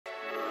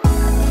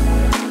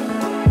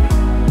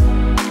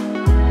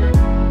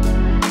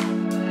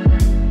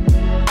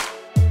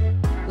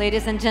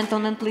Ladies and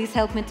gentlemen, please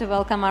help me to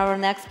welcome our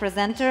next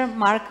presenter,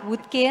 Mark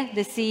Wuttke,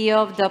 the CEO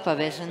of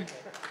Dopavision.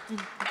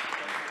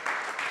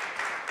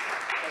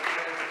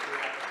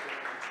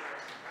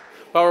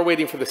 While we're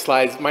waiting for the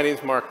slides, my name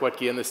is Mark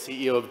Wuttke. I'm the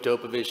CEO of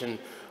Dopavision,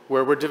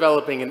 where we're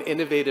developing an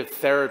innovative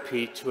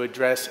therapy to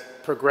address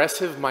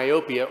progressive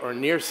myopia or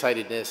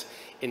nearsightedness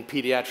in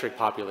pediatric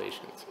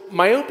populations.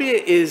 Myopia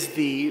is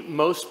the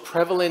most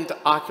prevalent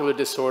ocular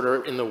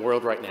disorder in the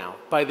world right now.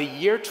 By the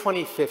year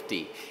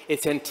 2050,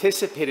 it's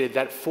anticipated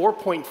that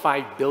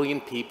 4.5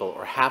 billion people,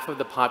 or half of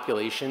the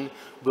population,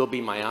 will be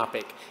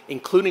myopic,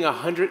 including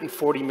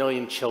 140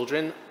 million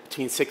children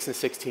between 6 and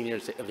 16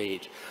 years of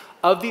age.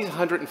 Of these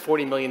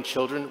 140 million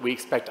children, we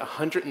expect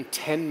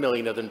 110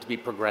 million of them to be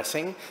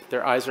progressing.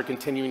 Their eyes are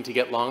continuing to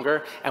get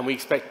longer, and we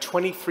expect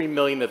 23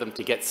 million of them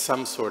to get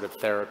some sort of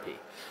therapy.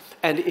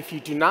 And if you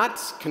do not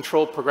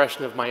control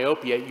progression of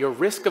myopia, your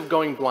risk of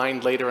going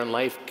blind later in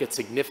life gets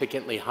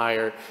significantly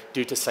higher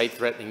due to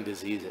sight-threatening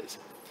diseases.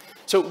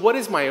 So what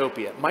is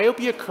myopia?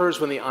 Myopia occurs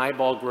when the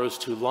eyeball grows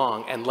too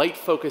long and light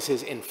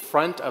focuses in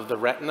front of the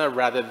retina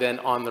rather than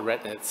on the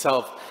retina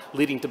itself,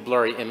 leading to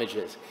blurry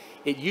images.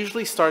 It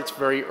usually starts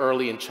very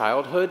early in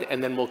childhood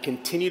and then will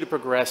continue to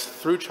progress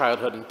through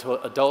childhood until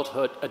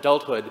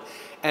adulthood.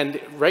 And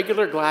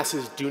regular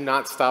glasses do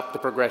not stop the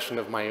progression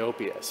of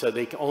myopia, so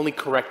they can only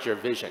correct your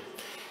vision.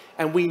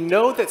 And we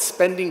know that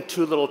spending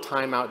too little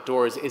time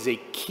outdoors is a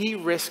key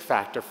risk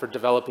factor for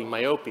developing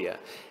myopia.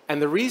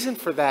 And the reason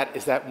for that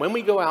is that when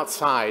we go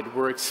outside,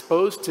 we're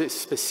exposed to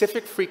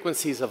specific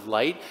frequencies of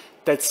light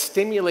that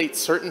stimulate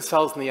certain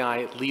cells in the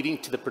eye, leading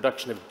to the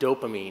production of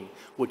dopamine,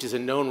 which is a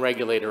known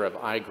regulator of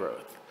eye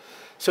growth.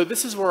 So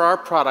this is where our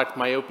product,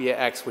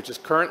 MyopiaX, which is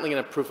currently in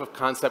a proof of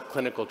concept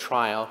clinical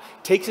trial,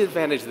 takes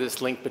advantage of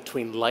this link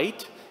between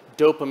light,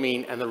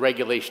 dopamine, and the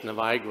regulation of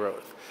eye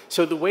growth.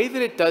 So the way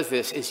that it does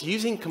this is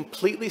using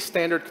completely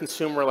standard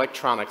consumer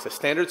electronics, a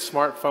standard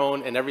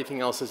smartphone and everything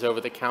else is over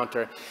the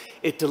counter.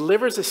 It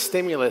delivers a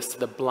stimulus to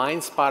the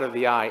blind spot of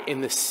the eye in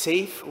the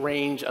safe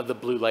range of the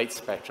blue light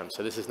spectrum.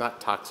 So this is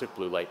not toxic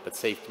blue light, but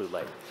safe blue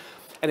light.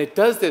 And it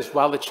does this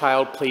while the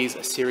child plays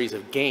a series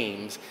of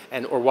games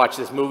or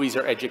watches movies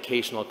or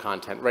educational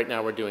content. Right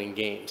now we're doing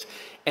games.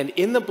 And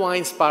in the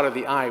blind spot of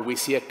the eye, we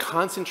see a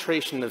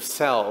concentration of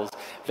cells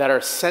that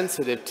are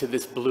sensitive to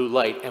this blue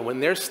light. And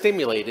when they're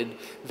stimulated,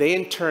 they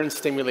in turn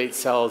stimulate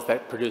cells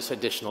that produce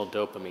additional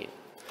dopamine.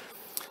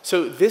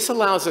 So this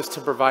allows us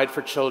to provide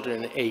for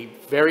children a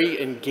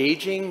very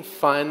engaging,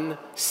 fun,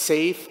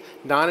 safe,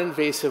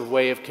 non-invasive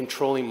way of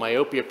controlling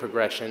myopia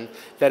progression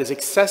that is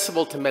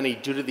accessible to many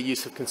due to the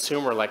use of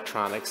consumer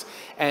electronics.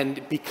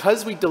 And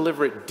because we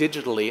deliver it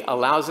digitally,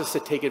 allows us to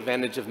take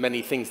advantage of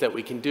many things that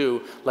we can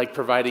do, like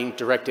providing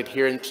direct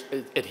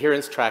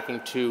adherence tracking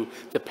to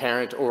the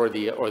parent or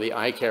the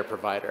eye care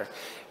provider.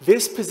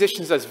 This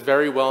positions us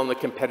very well in the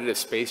competitive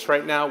space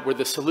right now, where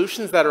the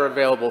solutions that are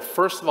available,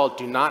 first of all,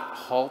 do not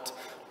halt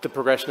the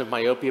progression of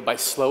myopia by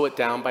slow it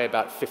down by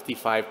about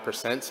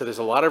 55%. So there's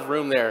a lot of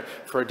room there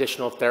for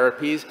additional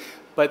therapies,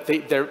 but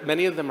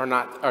many of them are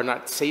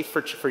not safe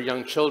for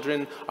young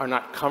children, are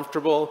not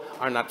comfortable,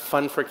 are not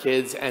fun for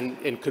kids,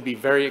 and could be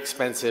very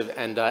expensive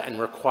and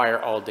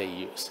require all-day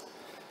use.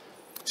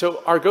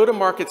 So our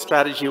go-to-market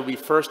strategy will be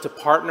first to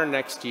partner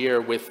next year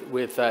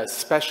with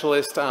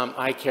specialist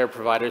eye care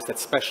providers that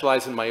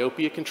specialize in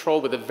myopia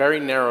control with a very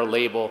narrow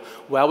label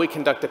while we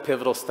conduct a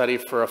pivotal study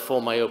for a full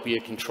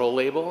myopia control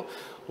label.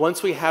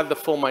 Once we have the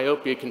full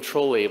myopia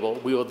control label,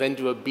 we will then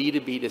do a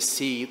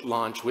B2B2C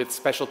launch with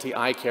specialty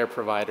eye care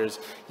providers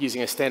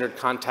using a standard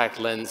contact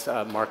lens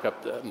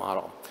markup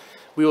model.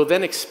 We will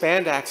then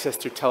expand access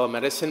through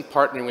telemedicine,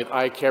 partnering with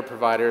eye care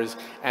providers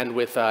and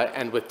with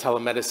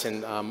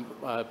telemedicine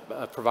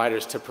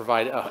providers to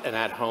provide an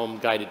at-home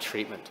guided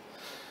treatment.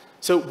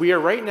 So we are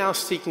right now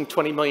seeking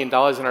 $20 million in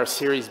our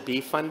Series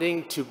B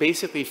funding to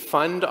basically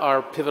fund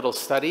our pivotal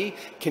study,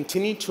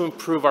 continue to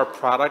improve our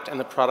product and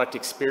the product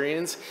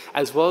experience,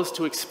 as well as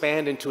to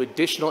expand into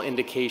additional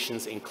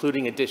indications,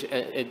 including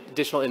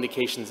additional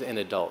indications in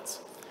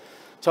adults.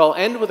 So I'll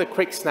end with a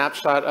quick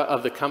snapshot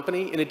of the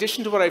company. In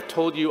addition to what I've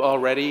told you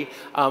already,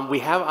 we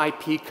have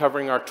IP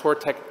covering our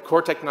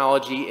core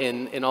technology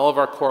in all of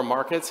our core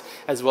markets,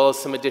 as well as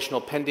some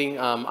additional pending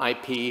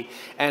IP.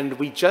 And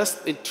we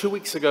just 2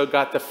 weeks ago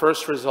got the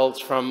first results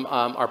from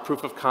our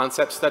proof of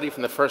concept study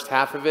from the first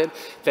half of it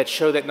that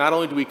show that not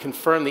only do we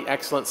confirm the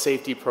excellent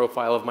safety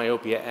profile of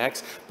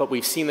MyopiaX, but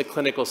we've seen the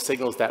clinical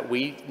signals that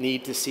we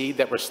need to see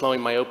that we're slowing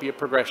myopia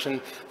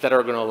progression that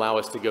are going to allow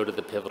us to go to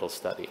the pivotal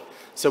study.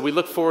 So we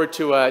look forward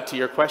to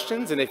your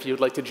questions, and if you'd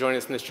like to join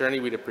us in this journey,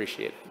 we'd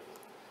appreciate it.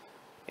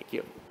 Thank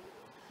you.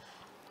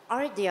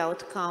 Are the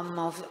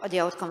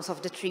outcomes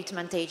of the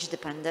treatment age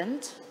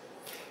dependent?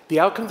 The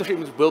outcomes of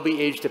treatments will be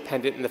age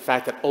dependent in the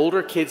fact that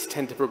older kids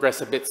tend to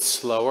progress a bit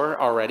slower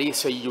already,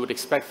 so you would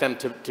expect them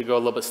to go a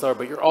little bit slower,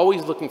 but you're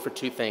always looking for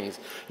two things.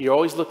 You're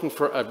always looking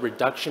for a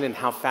reduction in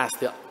how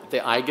fast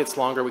the eye gets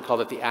longer, we call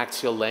that the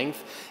axial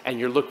length, and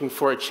you're looking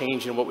for a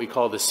change in what we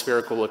call the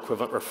spherical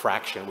equivalent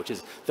refraction, which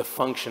is the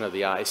function of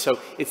the eye. So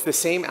it's the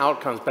same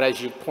outcomes, but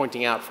as you're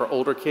pointing out, for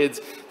older kids,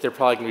 they're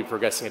probably going to be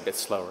progressing a bit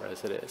slower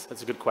as it is.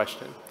 That's a good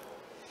question.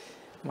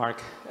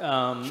 Mark,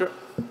 sure.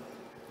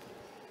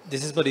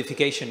 Disease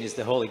modification is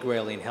the holy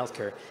grail in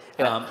healthcare.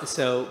 Yeah.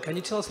 So can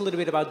you tell us a little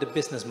bit about the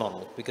business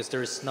model? Because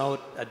there's no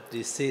a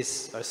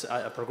disease,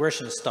 a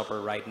progression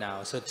stopper right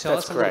now. So tell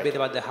us a little bit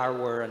about the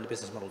hardware and the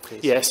business model,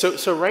 please. Yeah,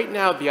 so right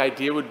now the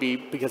idea would be,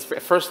 because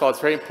first of all, it's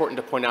very important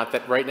to point out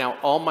that right now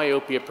all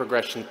myopia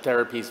progression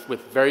therapies,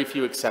 with very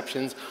few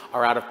exceptions,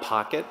 are out of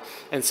pocket.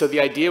 And so the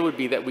idea would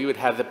be that we would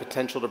have the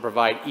potential to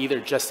provide either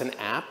just an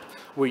app,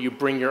 where you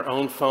bring your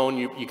own phone,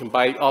 you can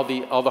buy all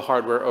the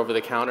hardware over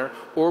the counter,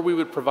 or we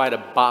would provide a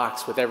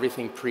box with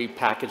everything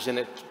pre-packaged in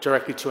it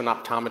directly to an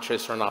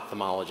optometrist or an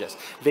ophthalmologist.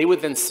 They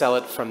would then sell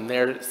it from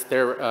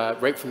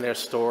right from their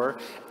store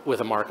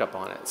with a markup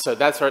on it. So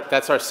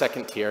that's our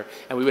second tier,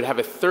 and we would have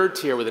a third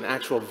tier with an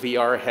actual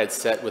VR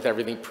headset with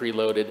everything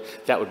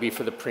preloaded. That would be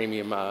for the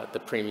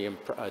premium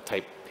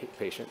type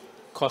patient.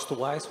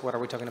 Cost-wise, what are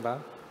we talking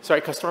about?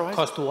 Sorry, customer-wise?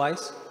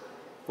 Cost-wise?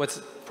 What's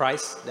the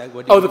price?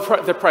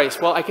 The price.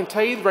 Well, I can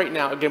tell you right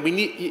now, again,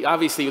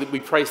 obviously we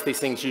price these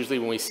things usually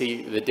when we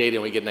see the data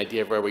and we get an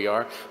idea of where we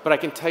are, but I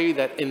can tell you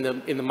that in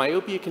the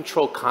myopia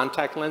control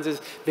contact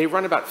lenses, they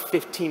run about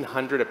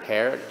 $1,500 a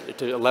pair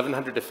to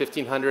 $1,100 to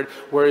 $1,500,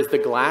 whereas the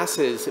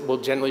glasses will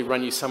generally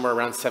run you somewhere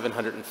around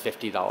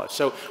 $750.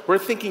 So we're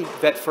thinking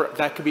that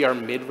that could be our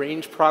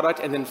mid-range product,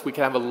 and then if we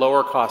can have a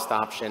lower cost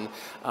option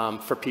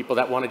for people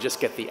that want to just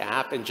get the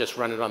app and just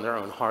run it on their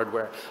own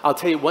hardware. I'll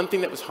tell you one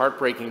thing that was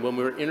heartbreaking when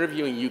we were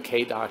interviewing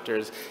UK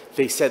doctors.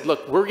 They said,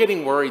 look, we're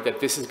getting worried that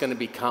this is going to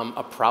become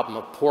a problem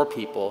of poor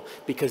people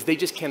because they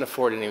just can't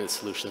afford any of the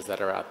solutions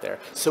that are out there.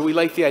 So we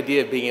like the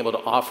idea of being able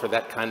to offer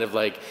that kind of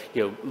like,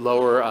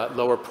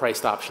 lower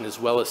priced option as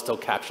well as still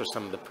capture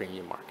some of the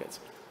premium markets.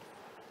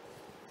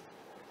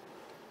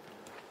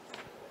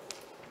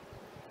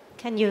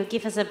 Can you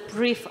give us a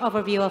brief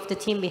overview of the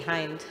team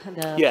behind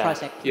the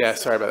project? Yeah,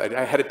 sorry about that.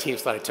 I had a team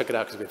slide. I took it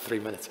out because we had 3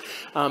 minutes.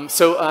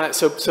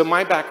 So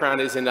my background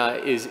is I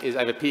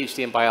have a PhD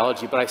in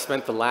biology, but I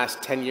spent the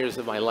last 10 years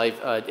of my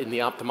life in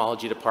the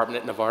ophthalmology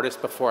department at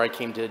Novartis before I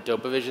came to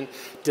Dopavision,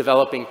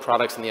 developing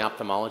products in the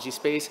ophthalmology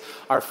space.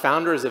 Our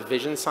founder is a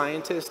vision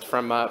scientist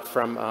from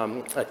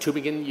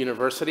Tübingen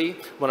University,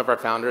 one of our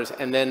founders,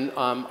 and then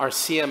our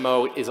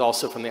CMO is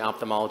also from the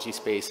ophthalmology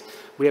space.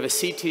 We have a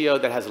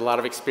CTO that has a lot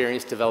of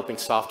experience developing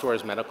software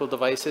as medical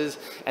devices,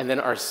 and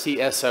then our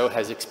CSO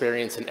has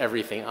experience in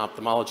everything,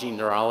 ophthalmology,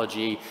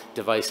 neurology,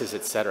 devices,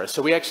 et cetera.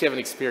 So we actually have an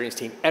experienced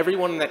team.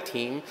 Everyone on that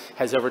team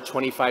has over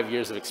 25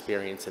 years of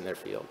experience in their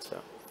field.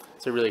 So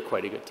it's a really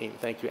quite a good team.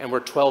 Thank you. And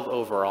we're 12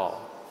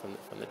 overall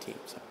from the team.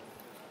 So.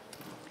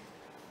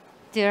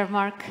 Dear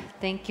Mark,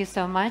 thank you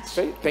so much.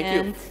 Great, thank you.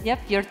 And yep,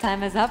 your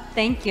time is up.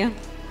 Thank you.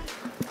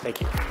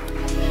 Thank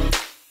you.